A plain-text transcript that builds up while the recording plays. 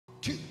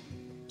2,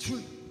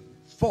 3,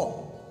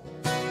 4.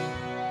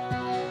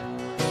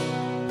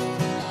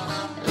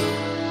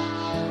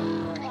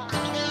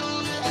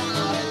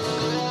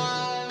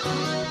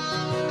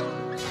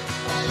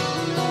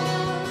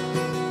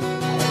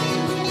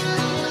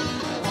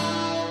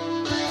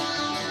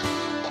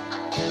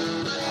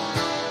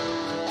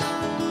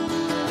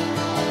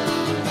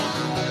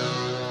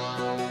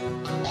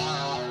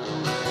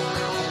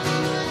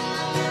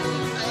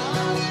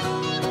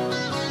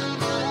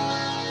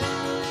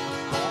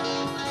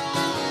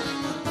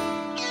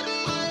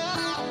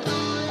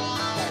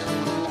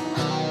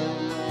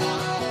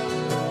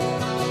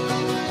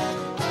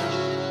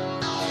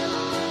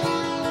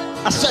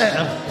 I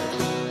said,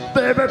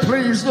 baby,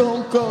 please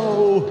don't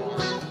go.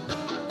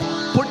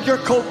 Put your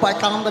coat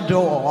back on the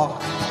door.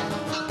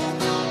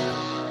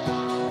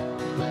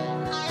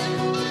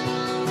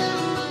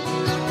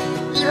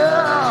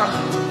 Yeah,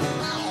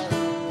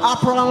 I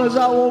promise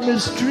I won't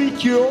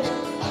mistreat you.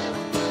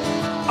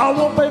 I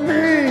won't be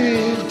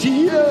mean to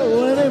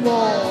you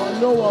anymore.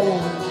 No, I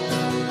won't.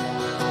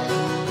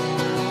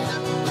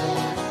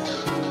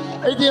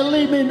 If you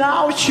leave me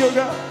now,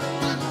 sugar,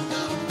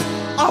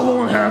 I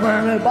won't have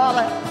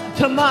anybody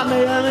to mind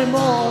me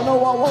anymore. No,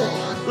 I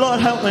won't. Lord,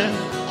 help me.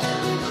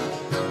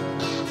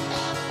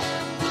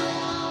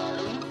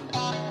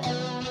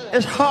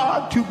 It's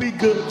hard to be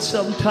good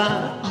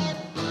sometimes.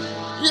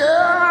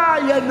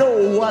 Yeah, you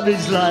know what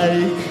it's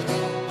like.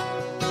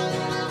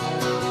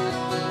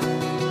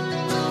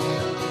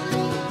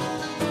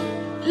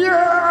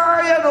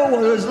 Yeah, you know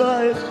what it's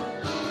like.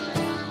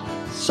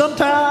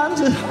 Sometimes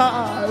it's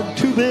hard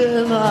to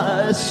be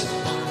nice.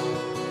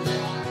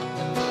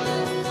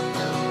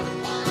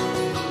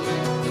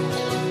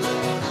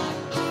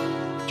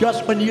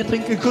 Just when you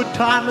think a good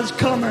time is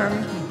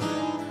coming,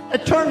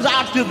 it turns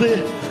out to be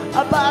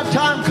a bad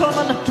time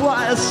coming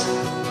twice.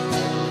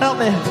 Help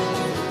me.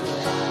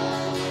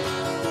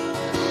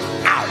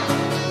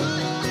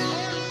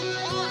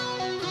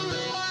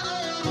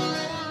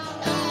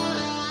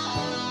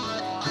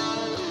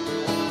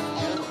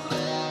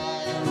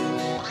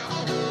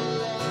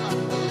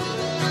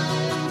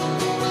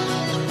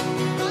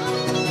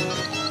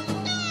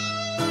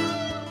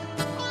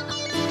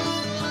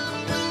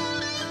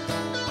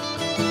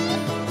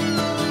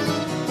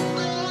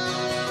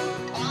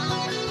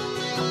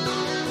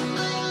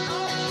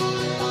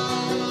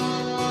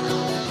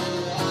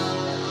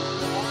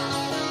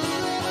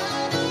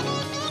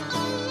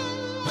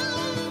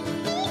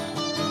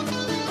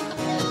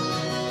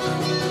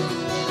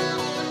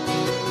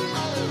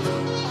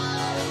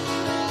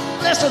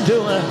 Listen to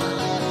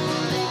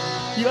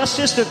me. Your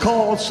sister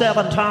called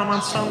 7 times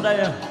on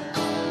Sunday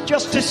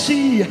just to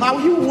see how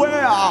you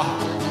were.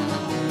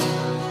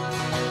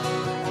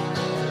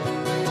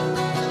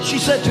 She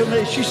said to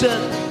me, she said,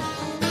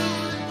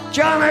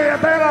 Johnny, you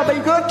better be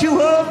good to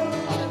her.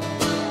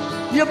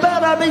 You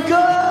better be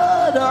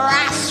good, or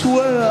I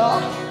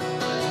swear.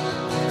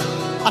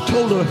 I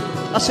told her,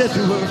 I said to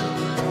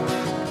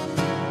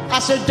her, I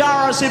said,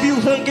 Doris, if you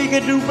think you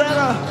can do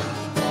better,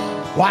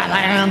 why,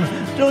 Ann,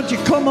 don't you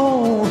come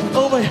on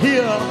over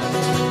here?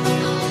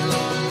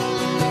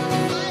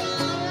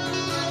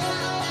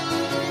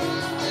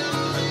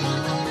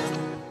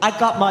 I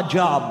got my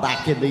job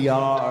back in the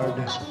yard.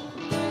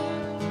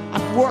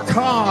 I work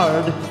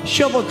hard,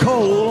 shovel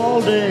coal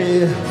all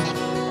day.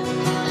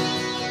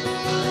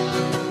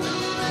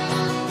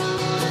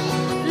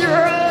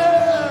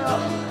 Yeah,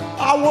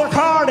 I work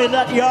hard in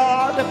that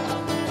yard.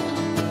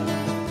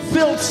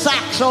 Fill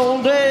sacks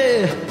all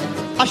day.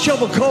 I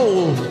shovel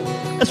coal.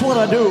 That's what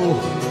I do.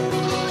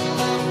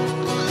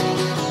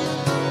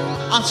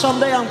 And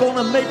someday I'm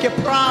gonna make you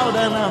proud,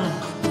 and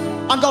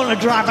I'm gonna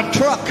drive a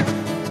truck.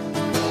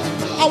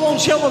 I won't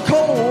shovel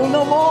coal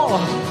no more,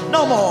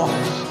 no more.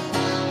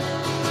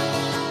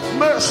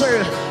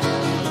 Mercy.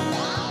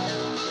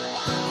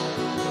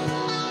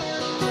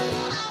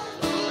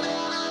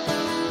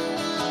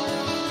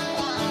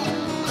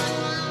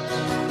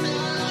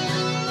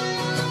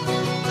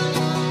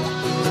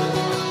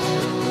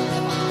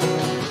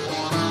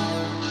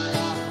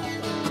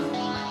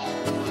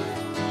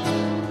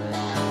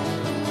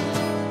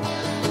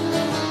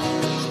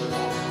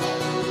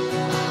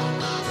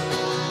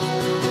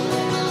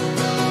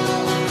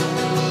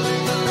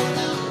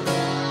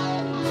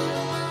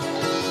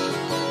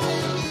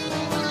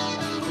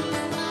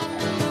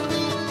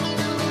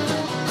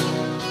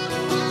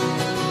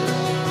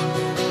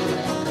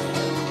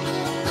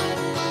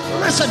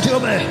 Listen to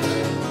me.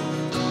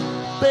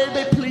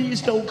 Baby,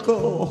 please don't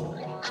go.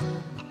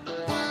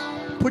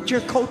 Put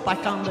your coat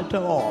back on the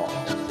door.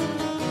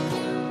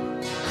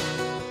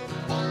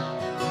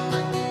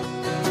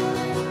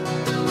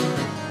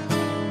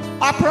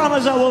 I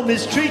promise I won't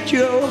mistreat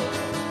you.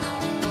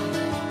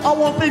 I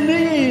won't be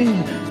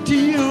mean to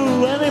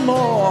you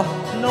anymore.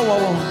 No, I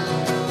won't.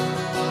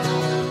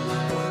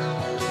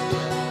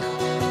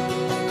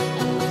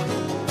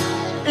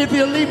 If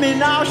you leave me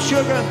now,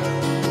 sugar,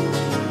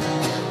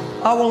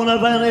 I won't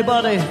have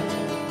anybody.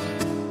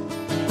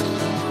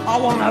 I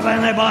won't have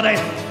anybody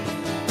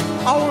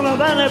I won't have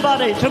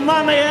anybody to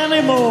mind me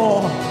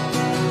anymore.